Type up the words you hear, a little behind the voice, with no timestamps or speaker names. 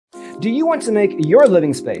Do you want to make your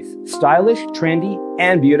living space stylish, trendy,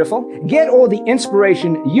 and beautiful? Get all the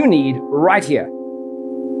inspiration you need right here.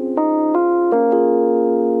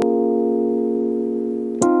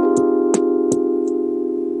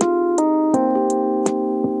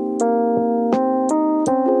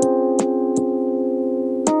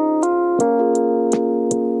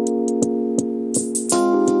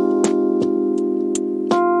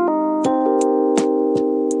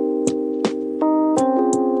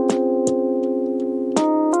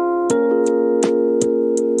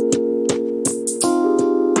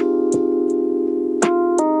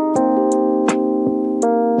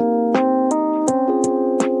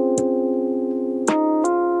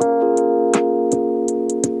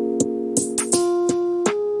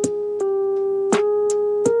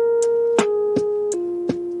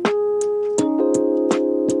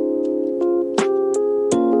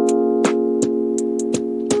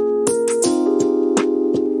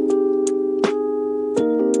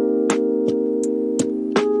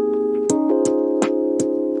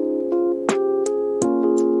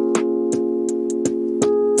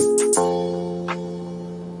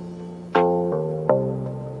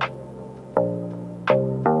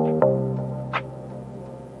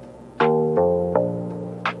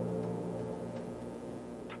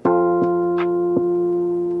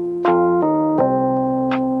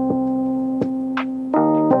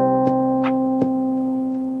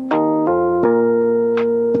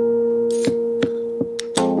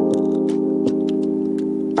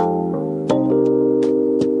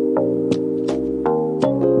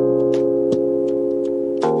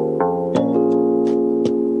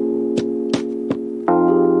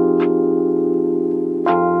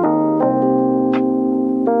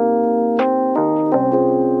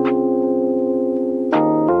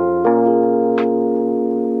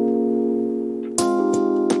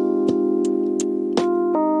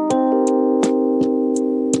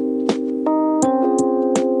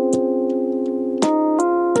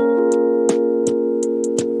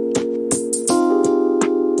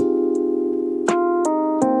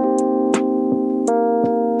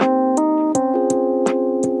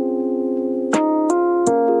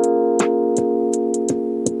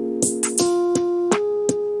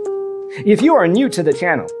 If you are new to the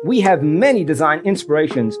channel, we have many design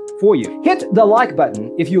inspirations for you. Hit the like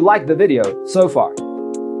button if you like the video so far.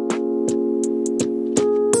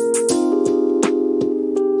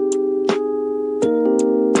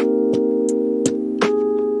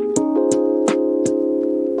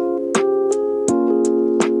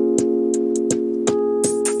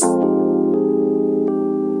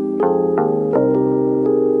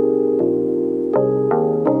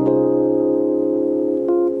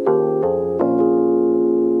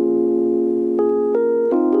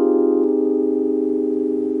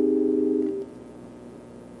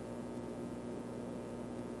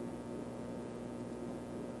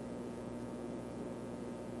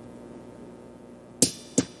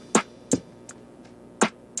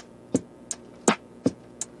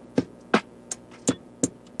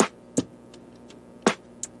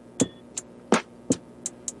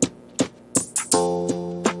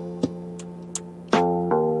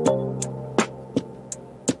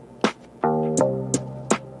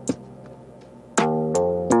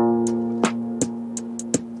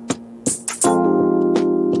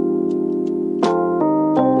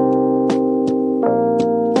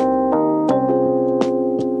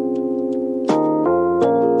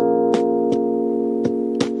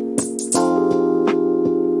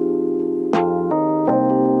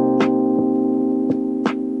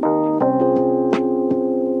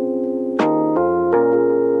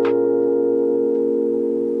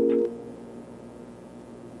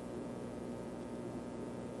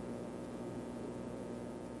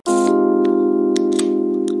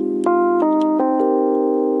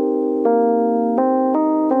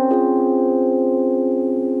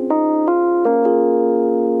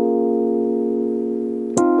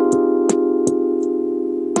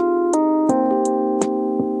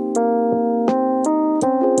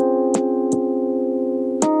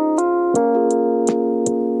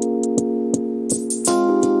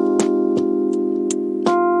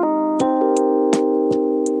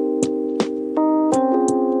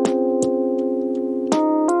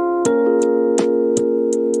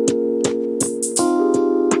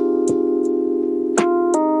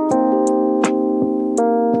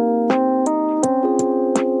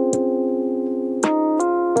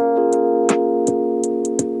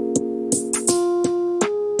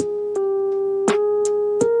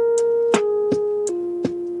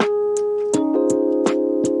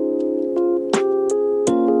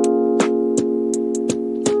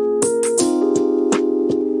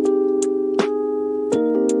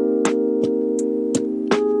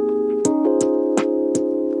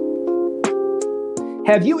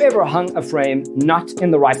 Have you ever hung a frame not in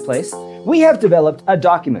the right place? We have developed a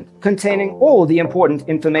document containing all the important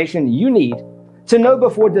information you need to know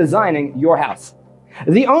before designing your house.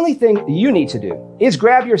 The only thing you need to do is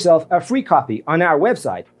grab yourself a free copy on our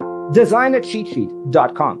website,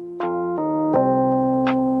 designercheatsheet.com.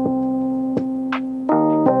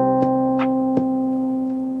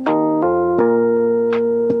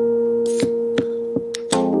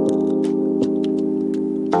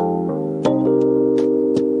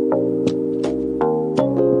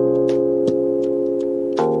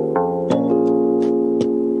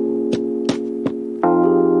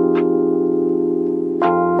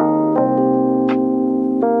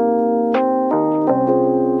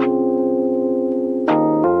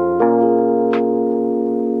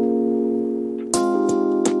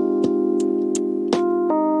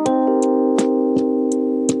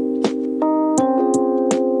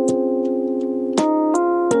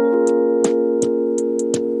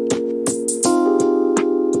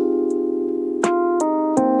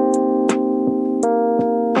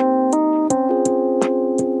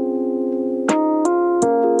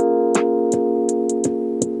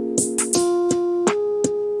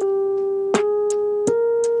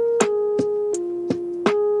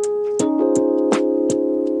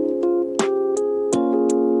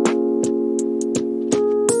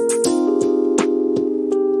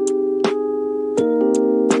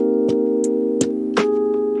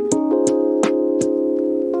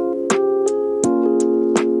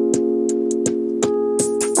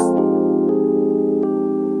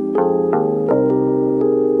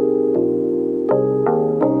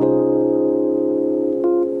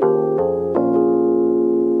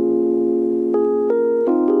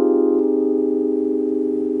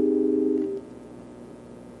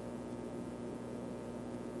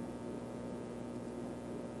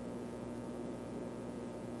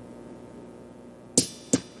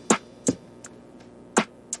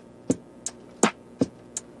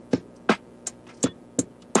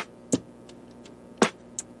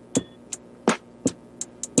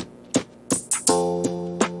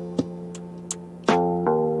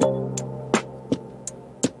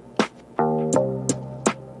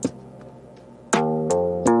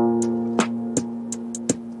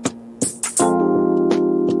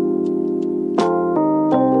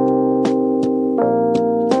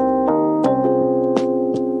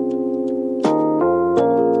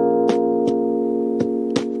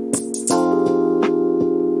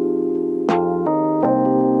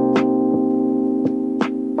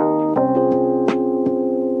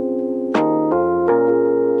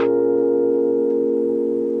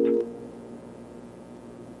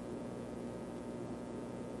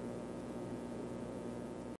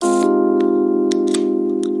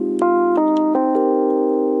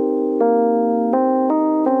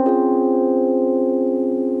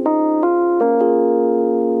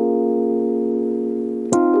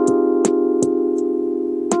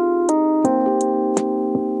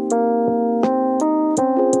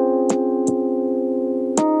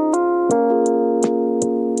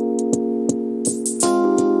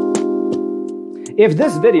 If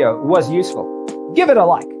this video was useful, give it a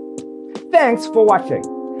like. Thanks for watching.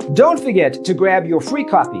 Don't forget to grab your free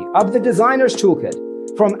copy of the Designer's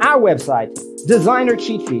Toolkit from our website,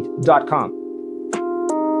 designercheatsheet.com.